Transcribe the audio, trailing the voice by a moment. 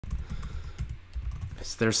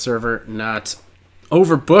Is their server not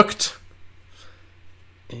overbooked?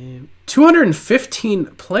 215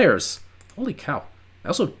 players. Holy cow. I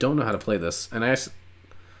also don't know how to play this. And I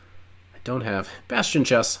don't have... Bastion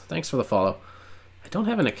Chess, thanks for the follow. I don't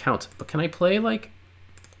have an account, but can I play, like...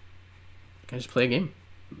 Can I just play a game?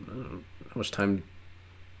 I don't know how much time...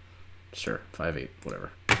 Sure, 5-8,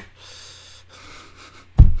 whatever.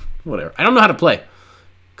 Whatever. I don't know how to play.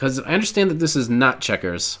 Because I understand that this is not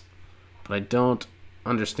checkers, but I don't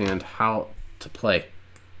understand how to play.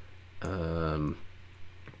 Yeah,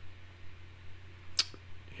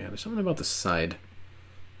 there's something about the side.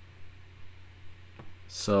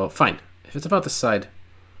 So, fine. If it's about the side,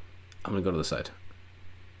 I'm going to go to the side.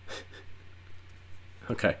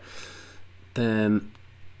 Okay. Then,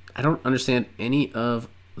 I don't understand any of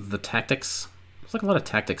the tactics. There's like a lot of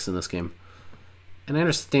tactics in this game. And I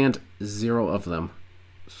understand 0 of them.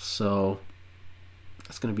 So,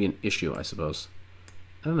 that's going to be an issue, I suppose.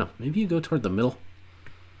 I don't know. Maybe you go toward the middle.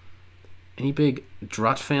 Any big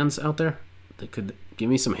Draughts fans out there that could give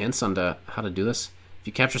me some hints on how to do this? If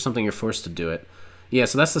you capture something, you're forced to do it. Yeah,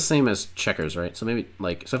 so that's the same as checkers, right? So maybe,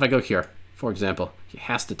 like, so if I go here, for example, he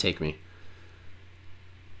has to take me.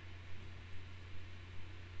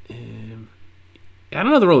 I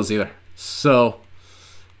don't know the rules either. So,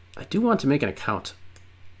 I do want to make an account.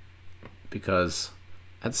 Because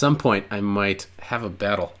at some point, I might have a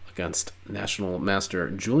battle against National Master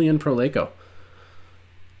Julian Proleko.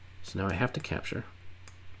 So now I have to capture.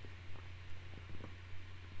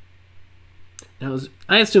 Now,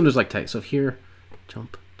 I assume there's like tags. So here,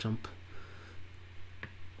 jump, jump.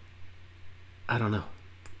 I don't know.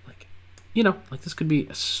 Like, you know, like this could be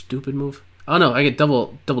a stupid move. Oh no, I get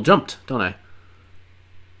double jumped, don't I?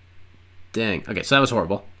 Dang. Okay, so that was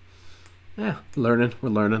horrible. Yeah, learning. We're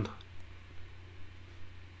learning.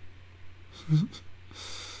 You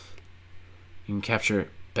can capture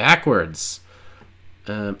backwards.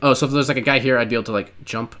 Oh, so if there's like a guy here, I'd be able to like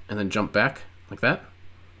jump and then jump back like that.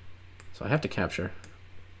 So I have to capture.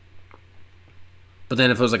 But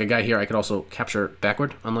then if there was like a guy here, I could also capture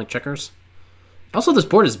backward, unlike checkers. Also, this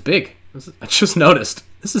board is big. I just noticed.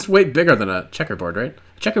 This is way bigger than a checkerboard, right?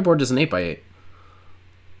 A checkerboard is an 8x8.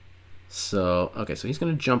 So, okay, so he's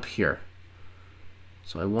going to jump here.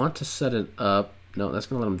 So I want to set it up. No, that's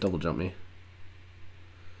going to let him double jump me.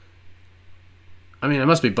 I mean, I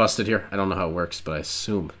must be busted here. I don't know how it works, but I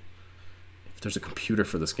assume if there's a computer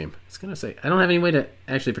for this game, it's going to say, I don't have any way to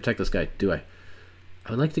actually protect this guy, do I?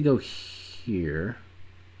 I would like to go here,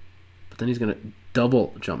 but then he's going to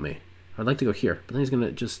double jump me. I'd like to go here, but then he's going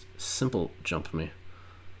to just simple jump me.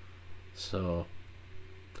 So,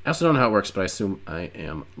 I also don't know how it works, but I assume I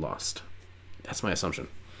am lost. That's my assumption.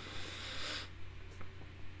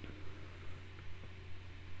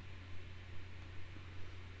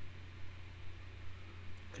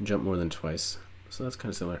 Can jump more than twice. So that's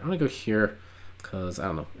kind of similar. I'm going to go here because, I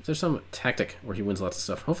don't know, if there's some tactic where he wins lots of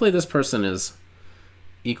stuff. Hopefully this person is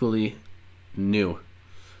equally new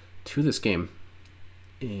to this game.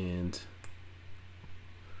 And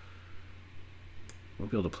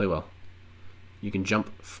won't be able to play well. You can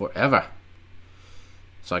jump forever.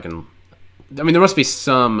 So I can... I mean, there must be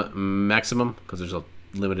some maximum because there's a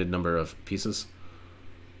limited number of pieces.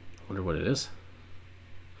 I wonder what it is.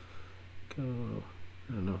 Go...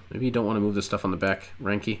 I don't know. Maybe you don't want to move this stuff on the back,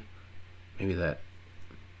 Ranky. Maybe that.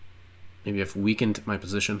 Maybe I've weakened my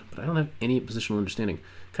position, but I don't have any positional understanding.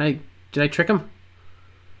 Did I trick him?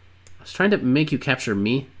 I was trying to make you capture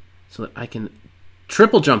me so that I can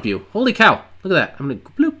triple jump you. Holy cow. Look at that. I'm going to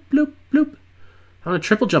bloop, bloop, bloop. I'm going to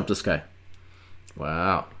triple jump this guy.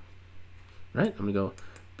 Wow. Right? I'm going to go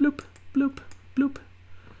bloop, bloop, bloop.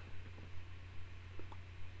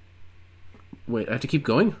 Wait, I have to keep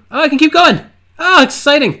going? Oh, I can keep going. Oh,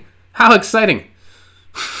 exciting. How exciting.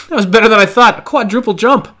 That was better than I thought. A quadruple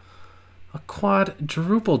jump. A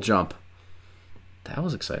quadruple jump. That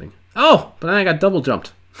was exciting. Oh, but then I got double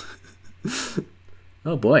jumped.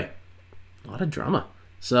 Oh boy, a lot of drama.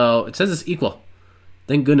 So it says it's equal.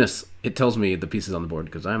 Thank goodness it tells me the pieces on the board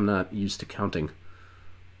because I'm not used to counting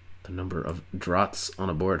the number of draughts on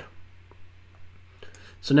a board.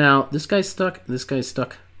 So now this guy's stuck, this guy's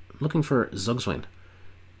stuck. I'm looking for Zugswain.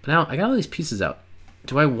 But now I got all these pieces out.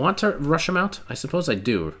 Do I want to rush them out? I suppose I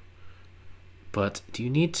do. But do you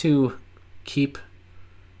need to keep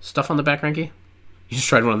stuff on the back, Ranky? You just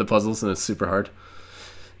tried one of the puzzles and it's super hard.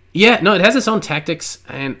 Yeah, no, it has its own tactics,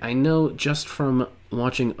 and I know just from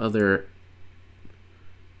watching other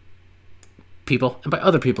people, and by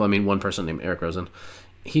other people I mean one person named Eric Rosen.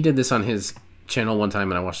 He did this on his channel one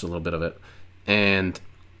time, and I watched a little bit of it. And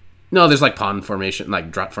no, there's like pawn formation,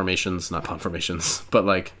 like drop formations, not pawn formations, but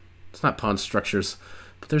like It's not pawn structures,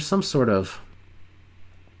 but there's some sort of,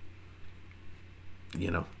 you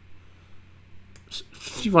know,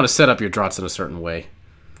 you want to set up your draughts in a certain way.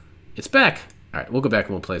 It's back. All right, we'll go back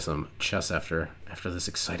and we'll play some chess after this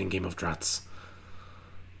exciting game of draughts.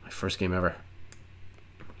 My first game ever.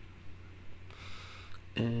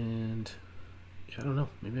 And yeah, I don't know.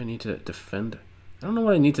 Maybe I need to defend. I don't know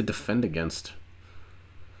what I need to defend against.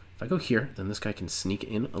 If I go here, then this guy can sneak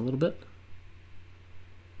in a little bit.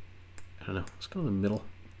 I don't know. Let's go to the middle.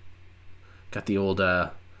 Got the old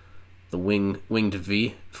the winged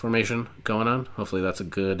V formation going on. Hopefully that's a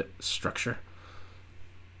good structure.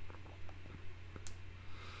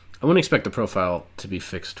 I wouldn't expect the profile to be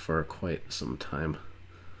fixed for quite some time.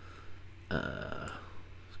 Let's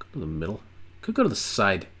go to the middle. Could go to the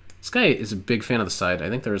side. This guy is a big fan of the side. I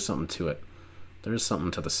think there is something to it. There is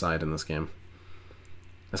something to the side in this game.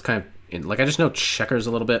 That's kind of like I just know checkers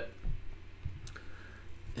a little bit.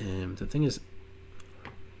 And the thing is,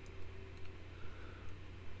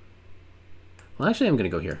 well, actually, I'm going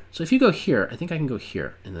to go here. So if you go here, I think I can go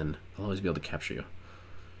here, and then I'll always be able to capture you.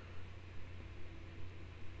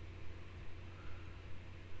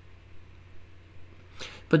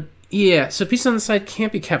 But yeah, so pieces on the side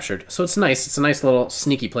can't be captured. So it's nice. It's a nice little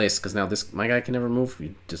sneaky place because now my guy can never move.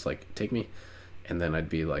 You just like take me, and then I'd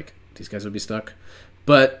be like, these guys would be stuck.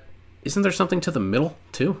 But isn't there something to the middle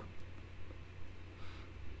too?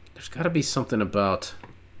 There's got to be something about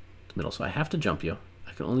the middle. So I have to jump you.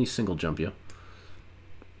 I can only single jump you.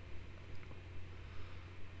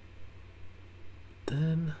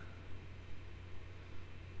 Then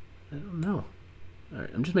I don't know. All right,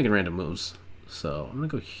 I'm just making random moves. So I'm going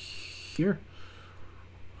to go here,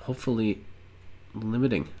 hopefully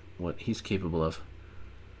limiting what he's capable of.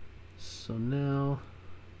 So now,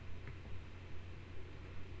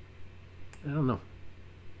 I don't know.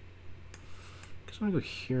 I guess I'm going to go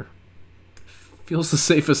here. Feels the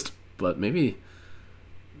safest, but maybe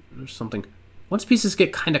there's something. Once pieces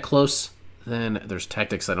get kind of close, then there's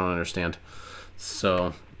tactics I don't understand.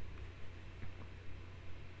 So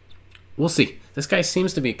we'll see. This guy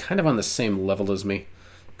seems to be kind of on the same level as me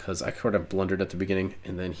because I sort of blundered at the beginning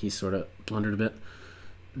and then he sort of blundered a bit.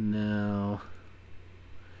 Now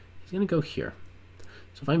he's going to go here.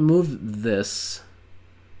 So if I move this,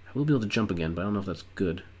 I will be able to jump again, but I don't know if that's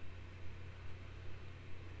good.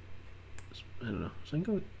 I don't know. So I can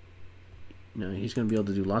go. No, he's going to be able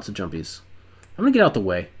to do lots of jumpies. I'm going to get out the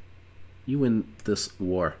way. You win this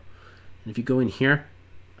war. And if you go in here,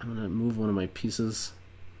 I'm going to move one of my pieces.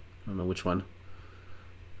 I don't know which one.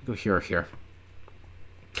 Go here or here.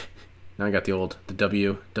 Now I got the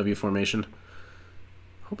W formation.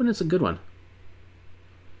 Hoping it's a good one.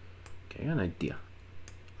 Okay, I got an idea.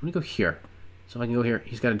 I'm gonna go here. So if I can go here,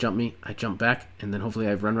 he's got to jump me. I jump back, and then hopefully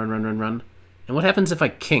I run. And what happens if I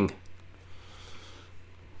king?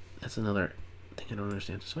 That's another thing I don't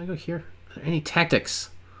understand. So I go here. Are there any tactics?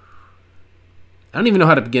 I don't even know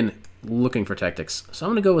how to begin looking for tactics. So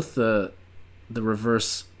I'm gonna go with the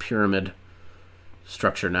reverse pyramid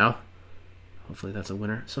structure now. Hopefully that's a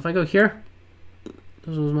winner. So if I go here,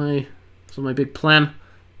 this was my big plan.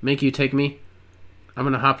 Make you take me. I'm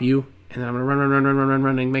gonna hop you, and then I'm gonna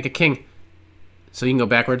run and make a king. So you can go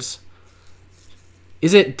backwards.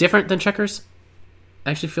 Is it different than checkers?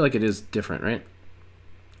 I actually feel like it is different, right?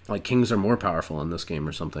 Like kings are more powerful in this game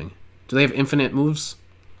or something. Do they have infinite moves?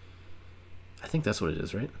 I think that's what it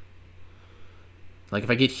is, right? Like if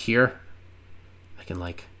I get here, I can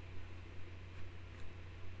like...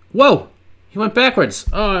 Whoa! He went backwards.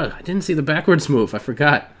 Oh, I didn't see the backwards move. I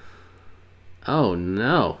forgot. Oh,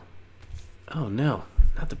 no. Oh, no.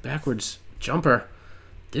 Not the backwards jumper.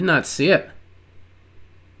 Did not see it.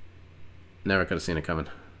 Never could have seen it coming.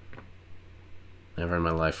 Never in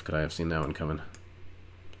my life could I have seen that one coming.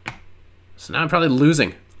 So now I'm probably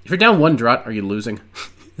losing. If you're down one draught, are you losing?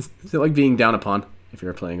 Is it like being down a pawn if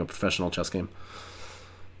you're playing a professional chess game?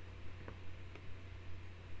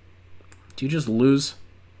 Do you just lose?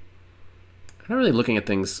 I'm not really looking at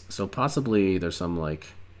things, so possibly there's some like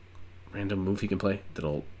random move he can play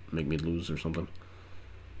that'll make me lose or something.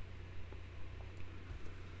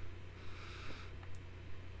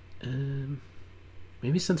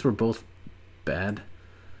 Maybe since we're both bad,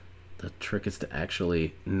 the trick is to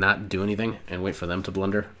actually not do anything and wait for them to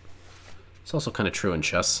blunder. It's also kind of true in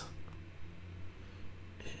chess.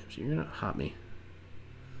 So you're gonna hop me.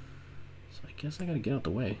 So I guess I gotta get out the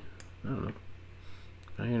way. I don't know.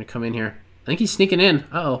 Now you're gonna come in here. I think he's sneaking in.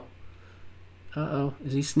 Uh-oh. Uh-oh.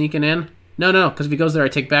 Is he sneaking in? No, because if he goes there, I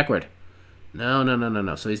take backward.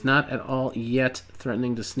 No. So he's not at all yet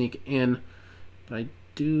threatening to sneak in. But I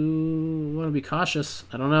do want to be cautious.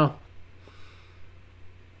 I don't know.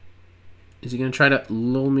 Is he going to try to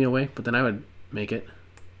lull me away? But then I would make it.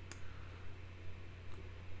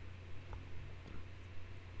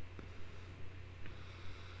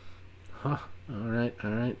 Huh. Alright,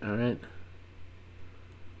 alright, alright.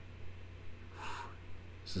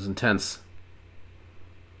 This is intense.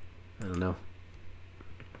 I don't know.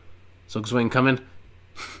 Silk Swing coming.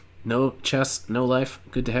 No chess, no life.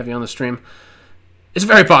 Good to have you on the stream. It's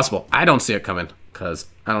very possible. I don't see it coming because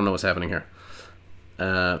I don't know what's happening here.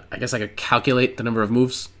 I guess I could calculate the number of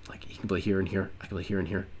moves. Like, he can play here and here. I can play here and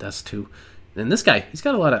here. That's 2. And this guy, he's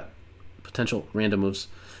got a lot of potential random moves.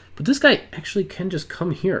 But this guy actually can just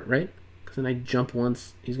come here, right? Because then I jump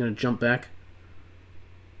once. He's going to jump back.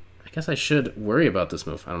 I guess I should worry about this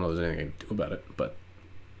move. I don't know if there's anything I can do about it. But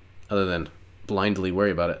other than blindly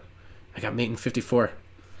worry about it. I got mate in 54.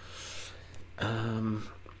 I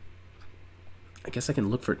guess I can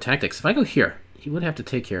look for tactics. If I go here, he would have to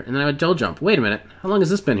take here. And then I would double jump. Wait a minute. How long has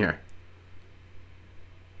this been here?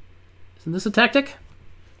 Isn't this a tactic?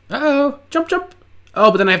 Uh-oh. Jump, jump.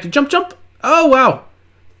 Oh, but then I have to jump, jump. Oh, wow.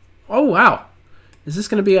 Oh, wow. Is this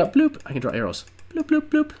going to be a bloop? I can draw arrows. Bloop, bloop,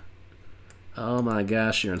 bloop. Oh, my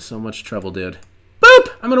gosh. You're in so much trouble, dude. Boop!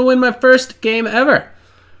 I'm going to win my first game ever.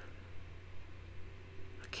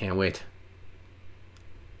 I can't wait.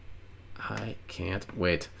 I can't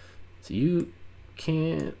wait. So you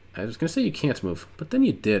can't... I was going to say you can't move, but then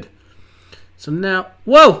you did. So now...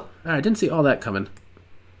 Whoa! I didn't see all that coming.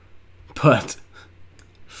 But...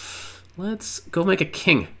 let's go make a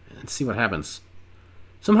king and see what happens.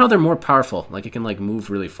 Somehow they're more powerful. Like, it can, like,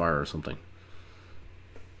 move really far or something.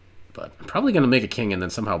 But I'm probably going to make a king and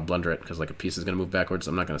then somehow blunder it, because, like, a piece is going to move backwards.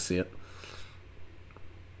 I'm not going to see it.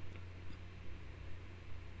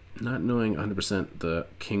 Not knowing 100% the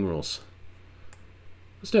king rules.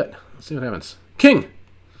 Let's do it. Let's see what happens. King!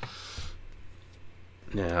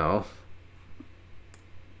 Now...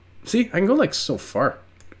 see? I can go, like, so far.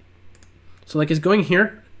 So, like, is going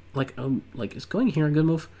here... like, is going here a good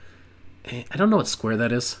move? I don't know what square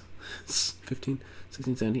that is. It's 15,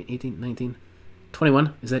 16, 17, 18, 19,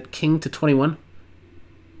 21. Is that king to 21?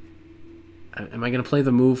 Am I going to play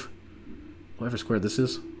the move... whatever square this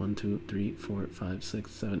is? 1, 2, 3, 4, 5,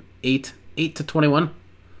 6, 7, 8. 8 to 21. I'm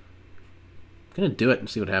going to do it and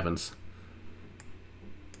see what happens.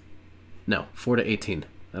 No, 4 to 18.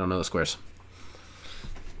 I don't know the squares.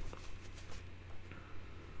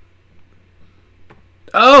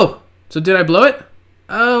 Oh! So did I blow it?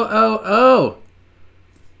 Oh.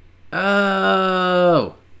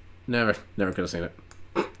 Never could have seen it.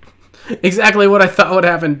 Exactly what I thought would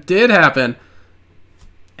happen did happen.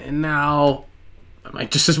 And now I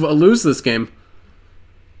might just as well lose this game.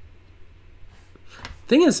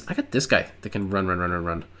 Thing is, I got this guy that can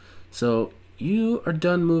run. So you are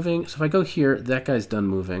done moving. So if I go here, that guy's done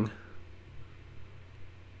moving.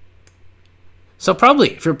 So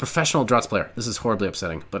probably, if you're a professional Draughts player, this is horribly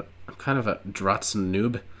upsetting, but I'm kind of a Draughts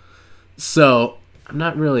noob. So I'm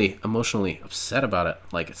not really emotionally upset about it.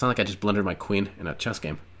 Like, it's not like I just blundered my queen in a chess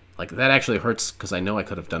game. Like, that actually hurts because I know I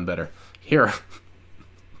could have done better. Here,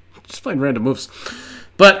 just playing random moves.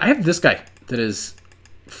 But I have this guy that is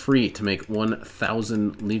free to make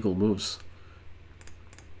 1,000 legal moves.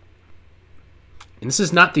 And this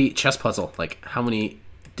is not the chess puzzle, like how many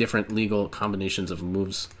different legal combinations of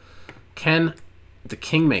moves can the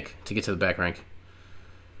king make to get to the back rank.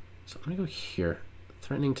 So I'm gonna go here,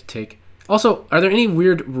 threatening to take. Also, are there any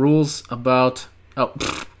weird rules about... oh,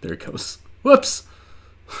 there it goes. Whoops.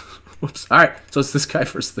 Whoops. All right, so it's this guy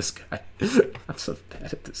versus this guy. I'm so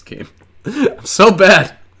bad at this game. I'm so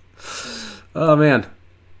bad. Oh, man.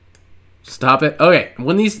 Stop it. Okay,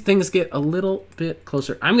 when these things get a little bit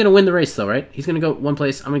closer... I'm going to win the race, though, right? He's going to go one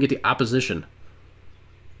place. I'm going to get the opposition.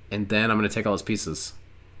 And then I'm going to take all his pieces.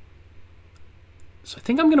 So I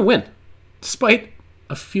think I'm going to win. Despite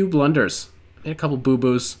a few blunders. I made a couple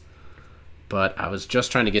boo-boos. But I was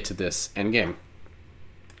just trying to get to this endgame.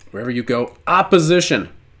 Wherever you go, opposition.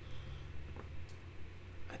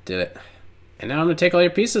 I did it. And now I'm going to take all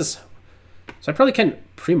your pieces. So I probably can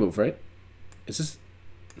pre-move, right? Is this...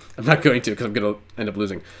 I'm not going to because I'm going to end up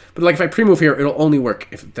losing. But like if I pre-move here, it'll only work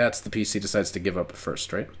if that's the piece he decides to give up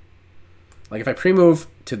first, right? Like if I pre-move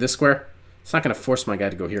to this square, it's not going to force my guy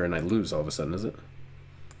to go here and I lose all of a sudden, is it?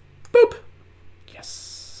 Boop!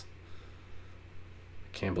 Yes.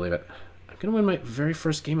 I can't believe it. I'm going to win my very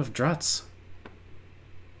first game of Draughts.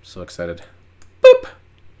 So excited. Boop!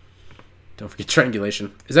 Don't forget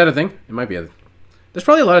triangulation. Is that a thing? It might be a... There's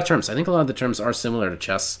probably a lot of terms. I think a lot of the terms are similar to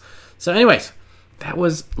chess. So anyways, that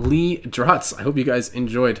was Lee Draughts. I hope you guys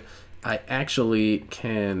enjoyed. I actually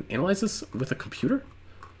can analyze this with a computer.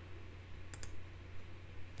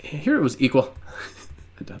 Here it was equal.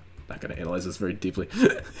 Not going to analyze this very deeply.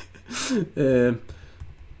 Can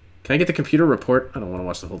I get the computer report? I don't want to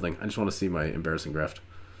watch the whole thing. I just want to see my embarrassing graft.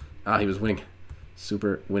 Ah, he was winning.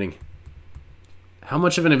 Super winning. How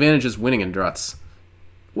much of an advantage is winning in Draughts?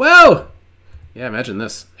 Whoa! Yeah, imagine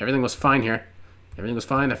this. Everything was fine here. Everything was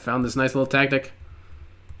fine. I found this nice little tactic.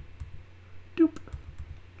 Doop.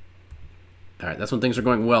 Alright, that's when things are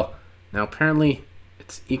going well. Now, apparently,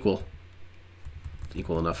 it's equal. It's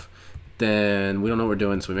equal enough. Then we don't know what we're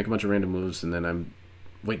doing, so we make a bunch of random moves, and then I'm...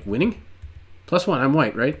 Wait, winning? +1, I'm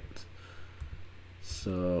white, right?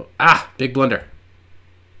 So... Ah! Big blunder.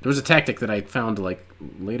 There was a tactic that I found, like,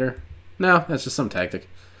 later. No, that's just some tactic.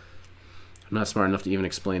 I'm not smart enough to even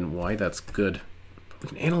explain why that's good. But we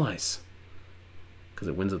can analyze. Because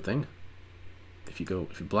it wins a thing. If you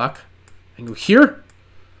block and go here,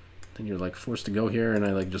 then you're, like, forced to go here, and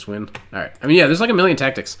I, like, just win. Alright. I mean, yeah, there's, like, a million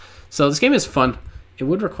tactics. So this game is fun. It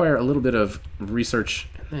would require a little bit of research,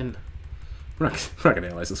 and then we're not going to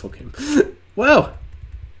analyze this whole game. Whoa!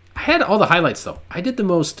 I had all the highlights, though. I did the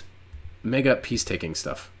most mega piece-taking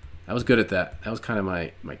stuff. I was good at that. That was kind of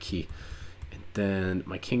my key. And then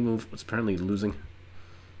my king move was apparently losing.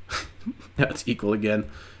 Now it's equal again.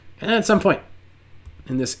 And at some point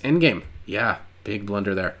in this endgame, yeah, big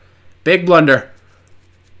blunder there. Big blunder!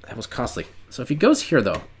 That was costly. So if he goes here,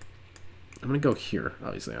 though, I'm going to go here.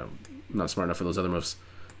 Obviously, I'm not smart enough for those other moves.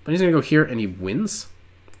 But he's going to go here, and he wins.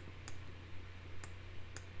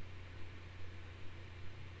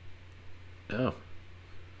 Oh.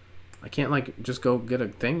 I can't, like, just go get a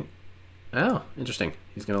thing? Oh, interesting.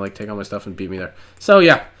 He's going to, like, take all my stuff and beat me there. So,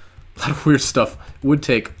 yeah, a lot of weird stuff. It would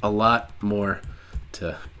take a lot more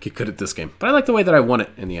to get good at this game. But I like the way that I won it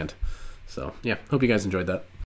in the end. So, yeah, hope you guys enjoyed that.